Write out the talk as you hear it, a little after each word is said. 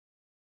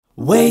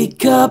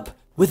Wake up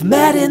with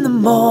Matt in the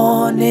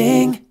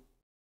morning.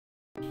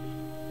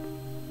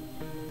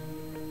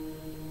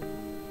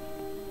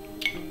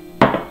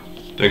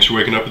 Thanks for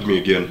waking up with me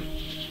again.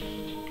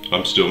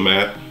 I'm still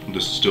Matt, and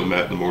this is still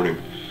Matt in the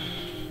morning.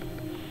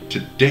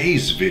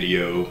 Today's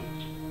video,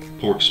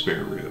 pork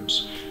spare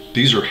ribs.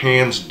 These are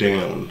hands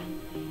down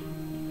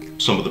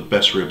some of the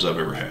best ribs I've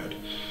ever had.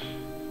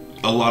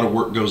 A lot of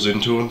work goes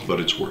into them,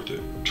 but it's worth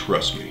it.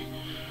 Trust me.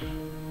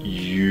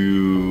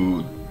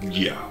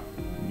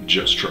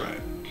 Just try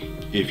it.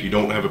 If you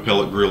don't have a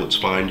pellet grill, it's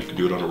fine. You can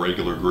do it on a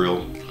regular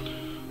grill.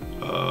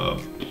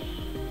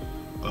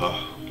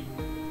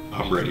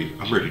 I'm ready.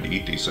 I'm ready to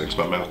eat these things.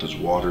 My mouth is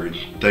watering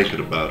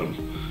thinking about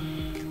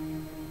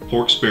them.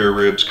 Pork spare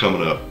ribs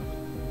coming up.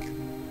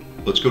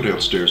 Let's go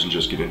downstairs and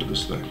just get into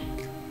this thing.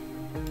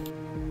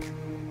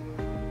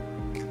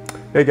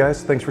 Hey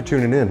guys, thanks for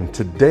tuning in.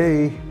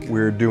 Today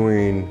we're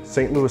doing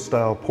St. Louis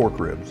style pork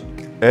ribs.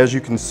 As you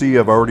can see,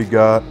 I've already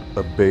got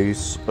a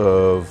base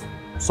of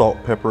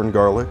salt, pepper, and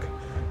garlic.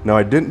 Now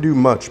I didn't do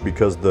much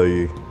because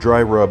the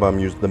dry rub I'm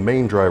using, the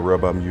main dry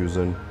rub I'm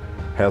using,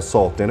 has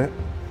salt in it.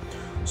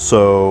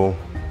 So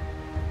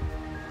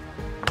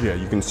yeah,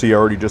 you can see I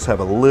already just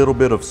have a little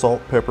bit of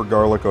salt, pepper,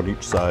 garlic on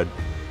each side.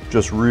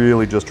 Just to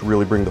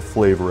really bring the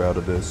flavor out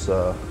of this,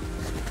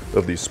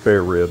 of these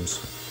spare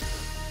ribs.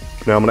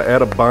 Now I'm gonna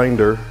add a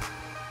binder,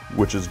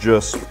 which is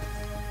just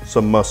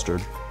some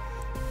mustard.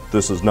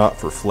 This is not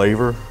for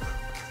flavor.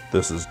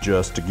 This is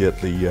just to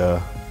get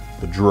the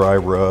dry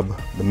rub,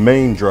 the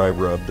main dry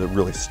rub, to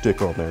really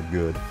stick on there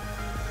good.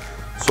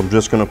 So I'm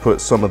just gonna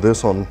put some of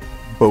this on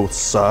both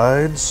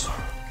sides.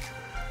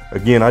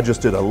 Again, I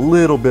just did a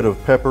little bit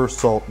of pepper,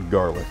 salt, and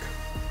garlic.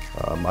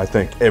 I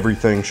think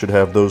everything should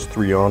have those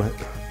three on it.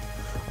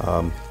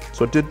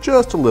 So I did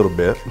just a little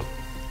bit.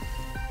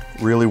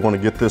 Really want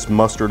to get this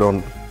mustard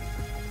on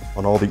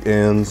all the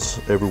ends,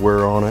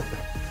 everywhere on it.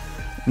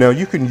 Now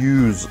you can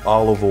use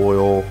olive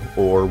oil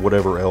or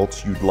whatever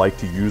else you'd like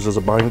to use as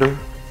a binder.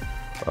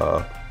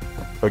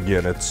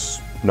 Again, it's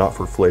not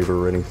for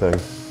flavor or anything.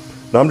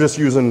 Now I'm just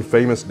using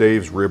Famous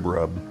Dave's rib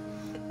rub.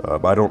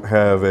 I don't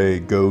have a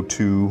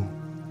go-to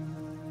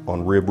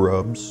on rib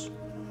rubs.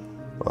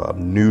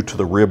 I'm new to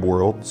the rib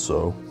world,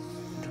 so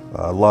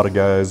a lot of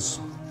guys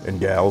and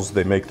gals,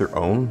 they make their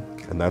own,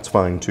 and that's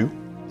fine too.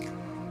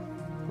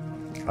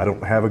 I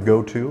don't have a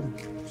go-to,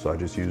 so I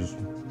just use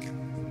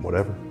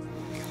whatever.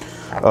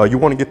 You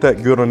want to get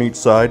that good on each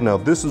side. Now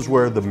this is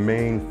where the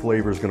main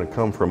flavor is going to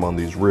come from on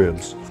these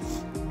ribs,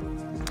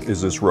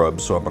 is this rub.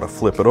 So I'm going to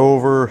flip it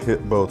over,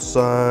 hit both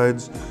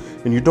sides,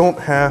 and you don't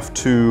have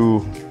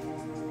to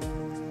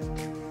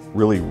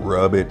really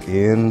rub it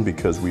in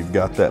because we've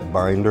got that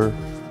binder.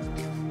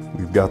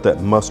 We've got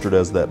that mustard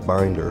as that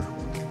binder,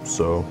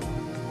 so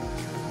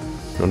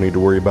don't need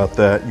to worry about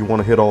that. You want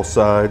to hit all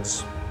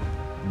sides,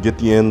 get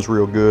the ends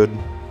real good.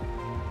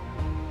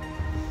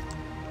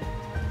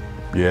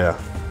 Yeah.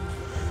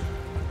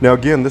 Now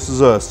again, this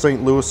is a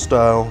St. Louis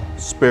style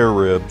spare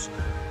ribs,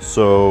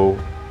 so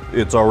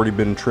it's already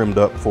been trimmed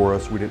up for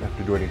us. We didn't have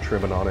to do any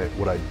trimming on it.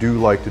 What I do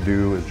like to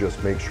do is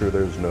just make sure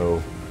there's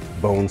no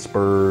bone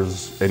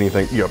spurs,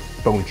 anything,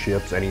 bone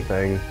chips,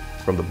 anything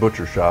from the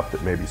butcher shop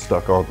that may be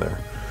stuck on there.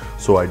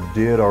 So I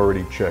did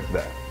already check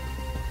that.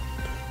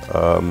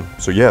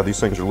 So yeah, these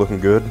things are looking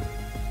good.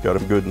 Got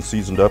them good and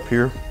seasoned up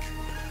here.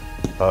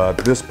 At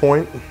this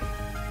point,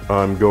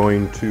 I'm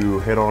going to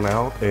head on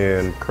out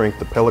and crank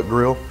the pellet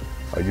grill.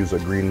 I use a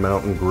Green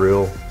Mountain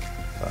grill,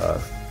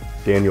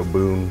 Daniel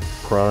Boone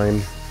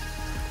Prime.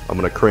 I'm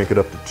gonna crank it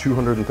up to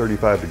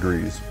 235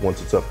 degrees.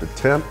 Once it's up to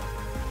temp,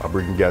 I'll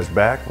bring you guys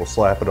back, we'll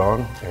slap it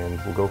on, and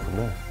we'll go from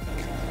there.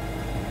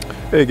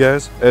 Hey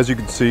guys, as you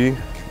can see,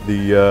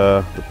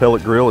 the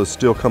pellet grill is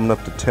still coming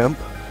up to temp.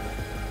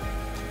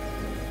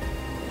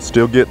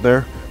 Still getting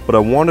there, but I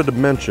wanted to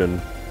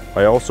mention,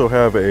 I also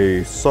have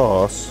a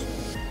sauce,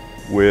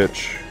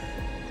 which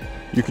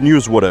you can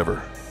use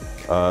whatever.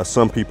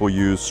 Some people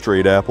use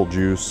straight apple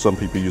juice, some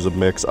people use a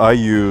mix. I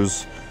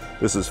use,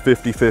 this is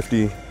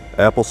 50-50,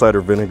 apple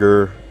cider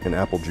vinegar and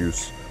apple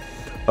juice.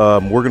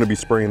 We're gonna be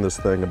spraying this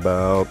thing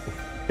about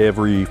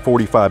every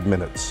 45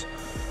 minutes.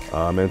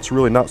 And it's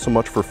really not so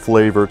much for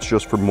flavor, it's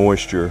just for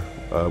moisture.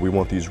 We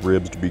want these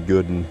ribs to be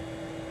good and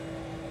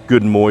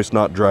moist,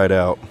 not dried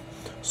out.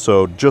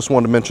 So just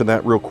wanted to mention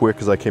that real quick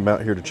because I came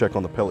out here to check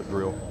on the pellet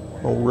grill.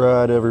 All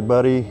right,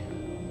 everybody,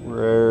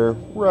 we're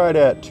right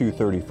at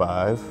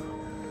 235.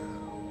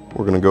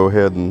 We're gonna go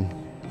ahead and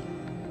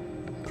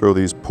throw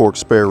these pork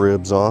spare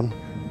ribs on.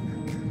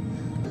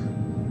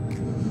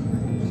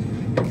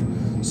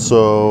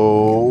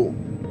 So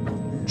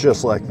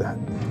just like that.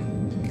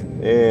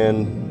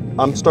 And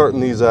I'm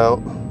starting these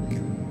out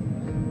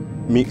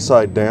meat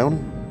side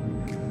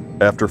down.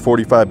 After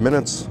 45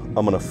 minutes,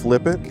 I'm gonna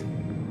flip it.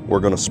 We're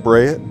gonna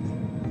spray it.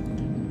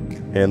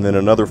 And then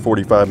another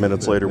 45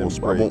 minutes later, we'll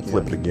spray it. I won't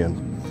flip it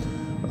again.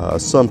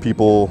 Some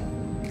people,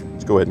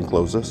 let's go ahead and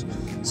close this.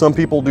 Some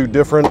people do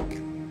different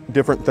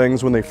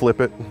things when they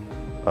flip it.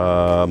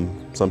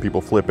 Some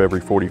people flip every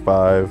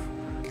 45.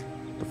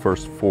 the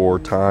first 4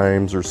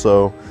 times or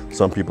so.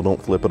 Some people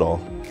don't flip at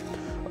all.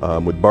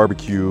 With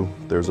barbecue,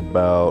 there's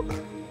about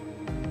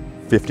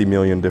 50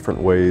 million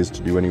different ways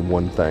to do any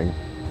one thing.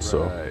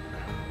 So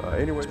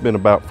anyway, it's been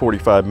about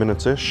 45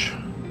 minutes-ish.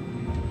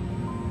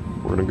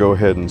 We're gonna go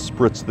ahead and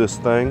spritz this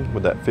thing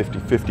with that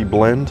 50-50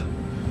 blend.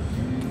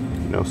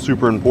 You know,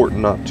 super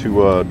important not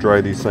to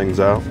dry these things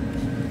out.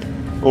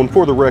 Oh, and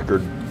for the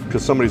record,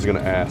 because somebody's gonna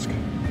ask,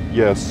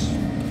 yes,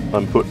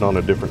 I'm putting on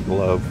a different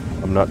glove.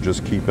 I'm not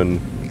just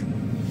keeping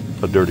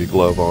a dirty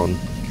glove on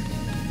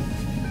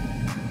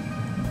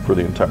for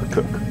the entire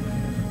cook.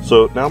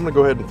 So now I'm gonna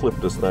go ahead and flip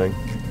this thing.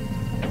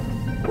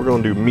 We're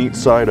gonna do meat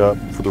side up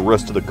for the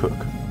rest of the cook.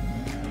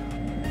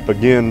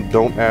 Again,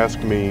 don't ask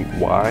me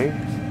why.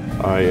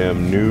 I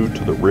am new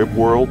to the rib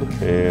world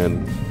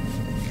and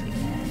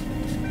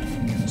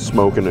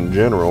smoking in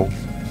general.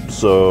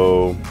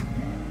 So,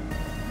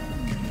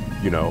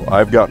 you know,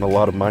 I've gotten a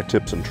lot of my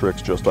tips and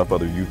tricks just off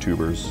other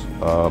YouTubers,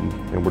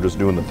 and we're just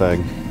doing the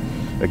thing.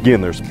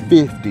 Again, there's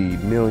 50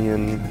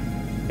 million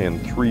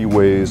and 3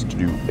 ways to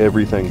do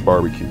everything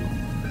barbecue.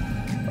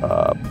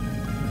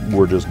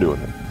 We're just doing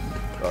it.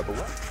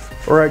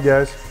 All right,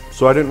 guys,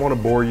 so I didn't want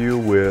to bore you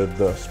with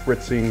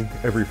spritzing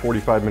every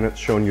 45 minutes,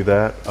 showing you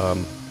that. I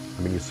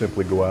mean, you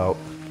simply go out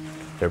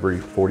every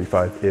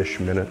 45-ish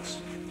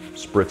minutes,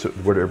 spritz it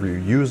whatever you're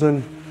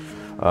using.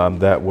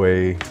 That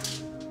way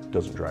it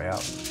doesn't dry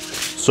out.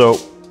 So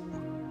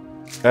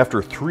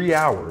after 3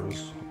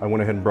 hours, I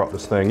went ahead and brought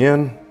this thing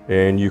in,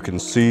 and you can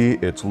see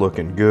it's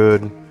looking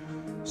good.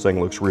 This thing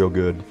looks real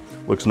good.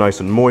 Looks nice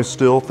and moist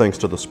still, thanks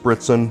to the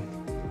spritzing.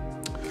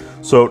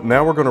 So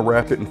now we're gonna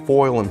wrap it in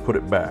foil and put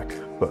it back.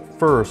 But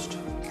first,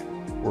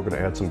 we're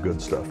gonna add some good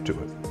stuff to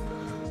it.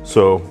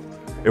 So,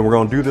 and we're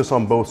gonna do this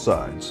on both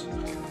sides.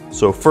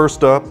 So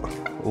first up,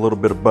 a little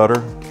bit of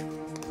butter.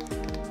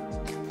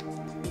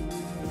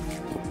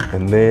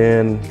 And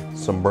then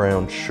some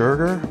brown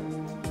sugar.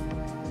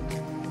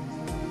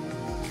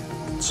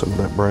 Some of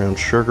that brown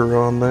sugar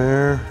on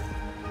there.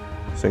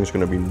 This thing's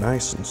gonna be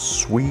nice and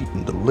sweet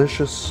and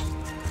delicious.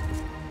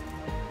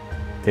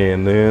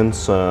 And then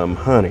some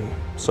honey.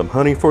 Some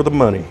honey for the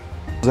money.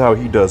 This is how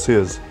he does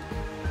his.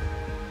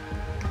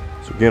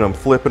 So again, I'm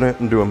flipping it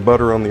and doing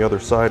butter on the other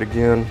side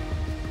again.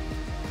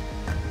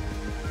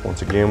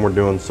 Once again, we're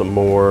doing some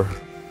more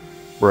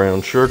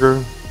brown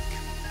sugar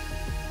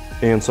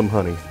and some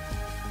honey.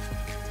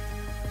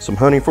 Some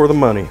honey for the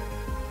money.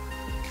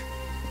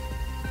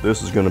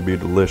 This is gonna be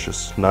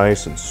delicious.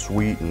 Nice and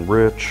sweet and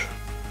rich.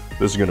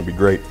 This is gonna be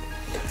great.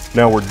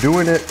 Now we're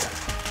doing it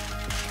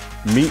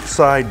meat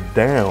side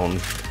down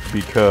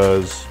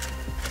because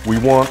we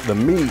want the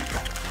meat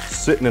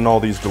sitting in all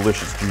these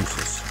delicious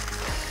juices.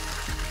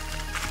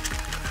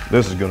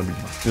 This is gonna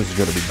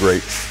be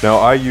great. Now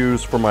I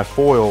use, for my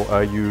foil,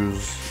 I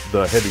use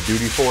the heavy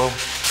duty foil.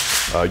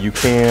 You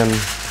can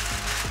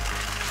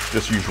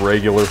just use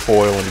regular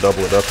foil and double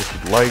it up if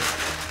you'd like.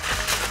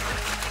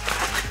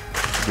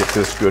 Get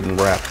this good and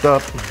wrapped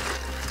up.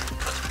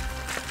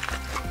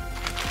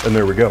 And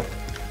there we go.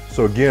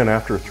 So again,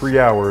 after 3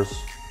 hours,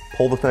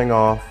 pull the thing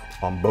off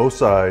on both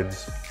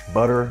sides,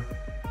 butter,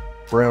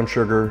 brown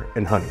sugar,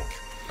 and honey.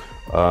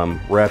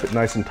 Wrap it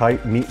nice and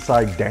tight, meat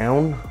side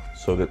down,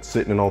 so that it's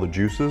sitting in all the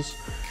juices.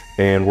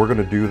 And we're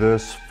gonna do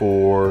this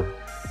for,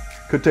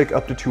 could take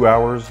up to 2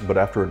 hours, but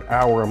after an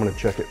hour, I'm gonna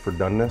check it for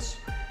doneness.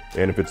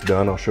 And if it's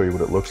done, I'll show you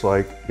what it looks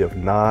like. If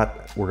not,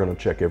 we're gonna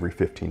check every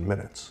 15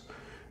 minutes.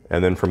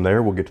 And then from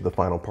there, we'll get to the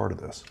final part of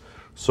this.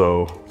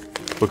 So,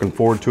 looking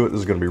forward to it. This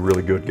is gonna be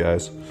really good,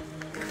 guys.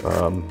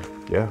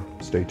 Yeah,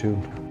 stay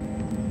tuned.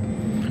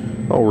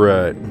 All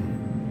right.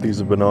 These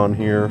have been on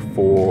here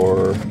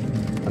for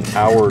an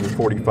hour and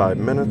 45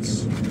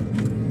 minutes.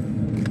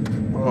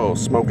 Oh,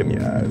 smoke in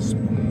the eyes.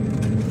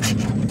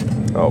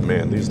 Oh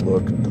man, these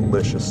look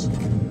delicious.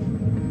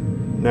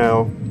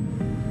 Now,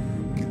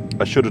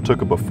 I should have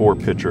took a before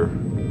picture,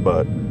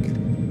 but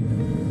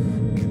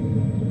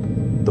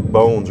the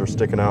bones are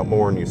sticking out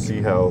more, and you see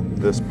how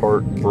this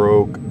part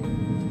broke.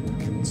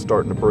 It's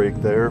starting to break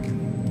there.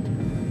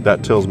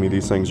 That tells me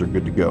these things are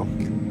good to go.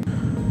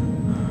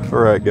 All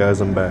right,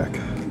 guys, I'm back.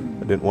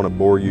 I didn't want to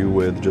bore you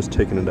with just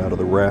taking it out of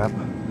the wrap.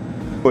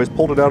 Anyways,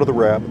 pulled it out of the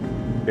wrap,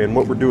 and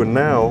what we're doing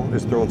now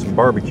is throwing some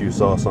barbecue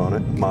sauce on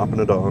it, mopping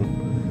it on.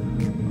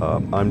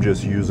 I'm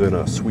just using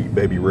a Sweet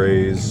Baby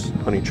Ray's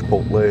honey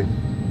chipotle.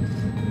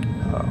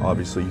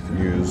 Obviously, you can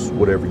use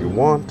whatever you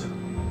want.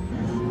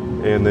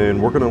 And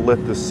then we're gonna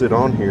let this sit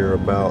on here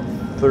about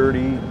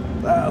 30,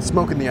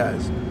 smoke in the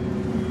eyes.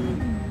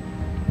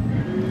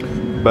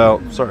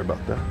 Sorry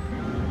about that.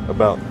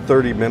 About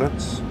 30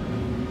 minutes.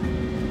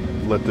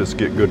 Let this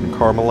get good and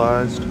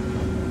caramelized.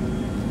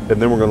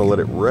 And then we're gonna let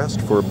it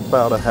rest for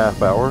about a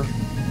half hour.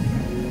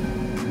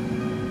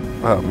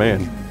 Oh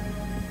man.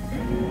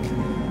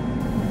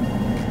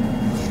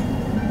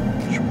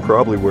 Should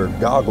probably wear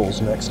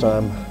goggles next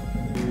time.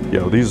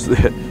 Yo, these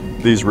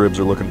ribs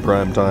are looking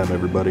prime time,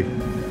 everybody.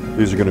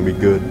 These are gonna be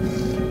good.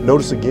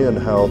 Notice again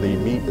how the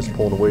meat is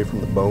pulling away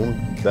from the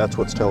bone. That's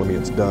what's telling me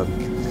it's done.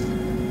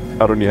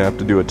 I don't even have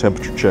to do a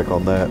temperature check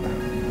on that.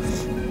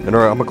 And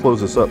all right, I'm gonna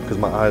close this up because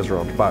my eyes are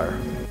on fire.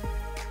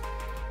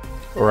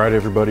 All right,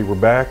 everybody, we're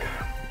back.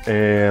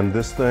 And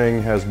this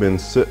thing has been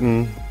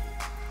sitting,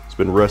 it's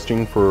been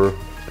resting for,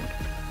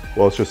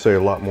 well, let's just say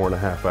a lot more than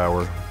a half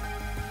hour.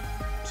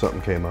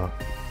 Something came up.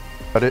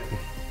 Cut it.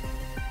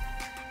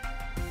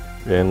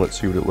 And let's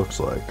see what it looks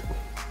like.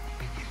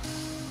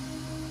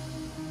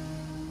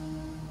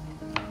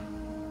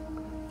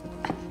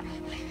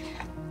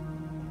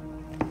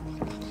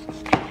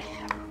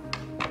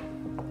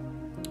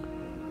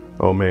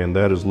 Oh man,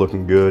 that is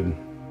looking good.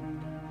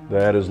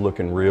 That is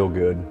looking real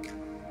good.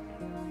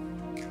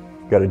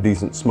 Got a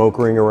decent smoke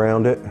ring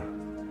around it.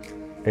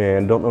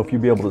 And don't know if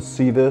you'll be able to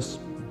see this,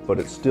 but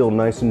it's still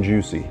nice and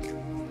juicy.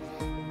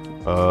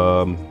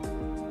 Well,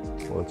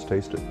 let's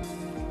taste it.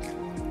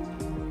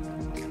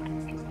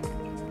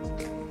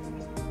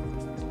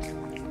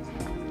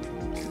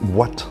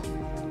 What?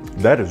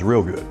 That is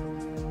real good.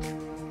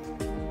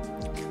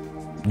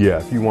 Yeah,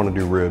 if you want to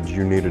do ribs,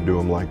 you need to do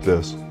them like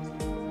this.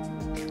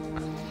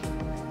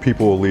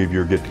 People will leave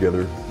your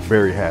get-together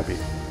very happy.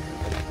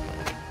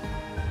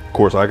 Of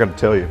course, I got to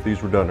tell you, if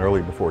these were done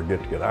early before a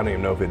get-together, I don't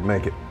even know if it'd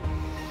make it.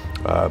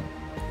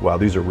 Wow,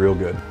 these are real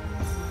good.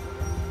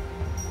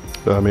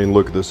 I mean,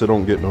 look at this. It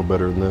don't get no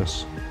better than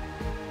this.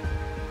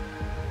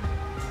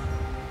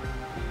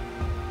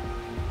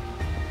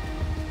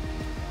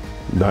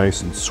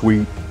 Nice and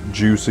sweet,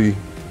 juicy.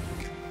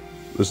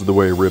 This is the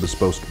way a rib is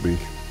supposed to be.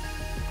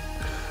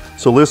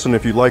 So listen,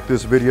 if you like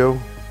this video,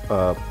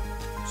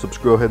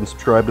 go ahead and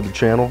subscribe to the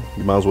channel.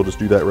 You might as well just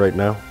do that right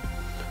now.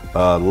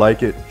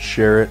 Like it,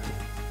 share it,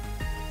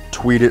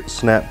 tweet it,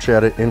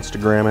 Snapchat it,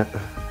 Instagram it,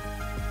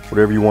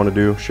 whatever you want to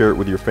do. Share it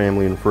with your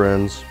family and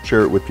friends.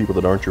 Share it with people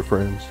that aren't your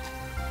friends.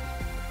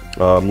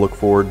 Looking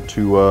forward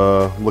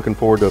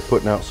to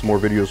putting out some more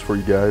videos for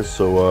you guys.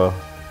 So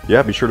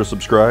yeah, be sure to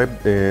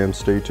subscribe and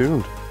stay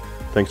tuned.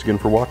 Thanks again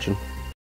for watching.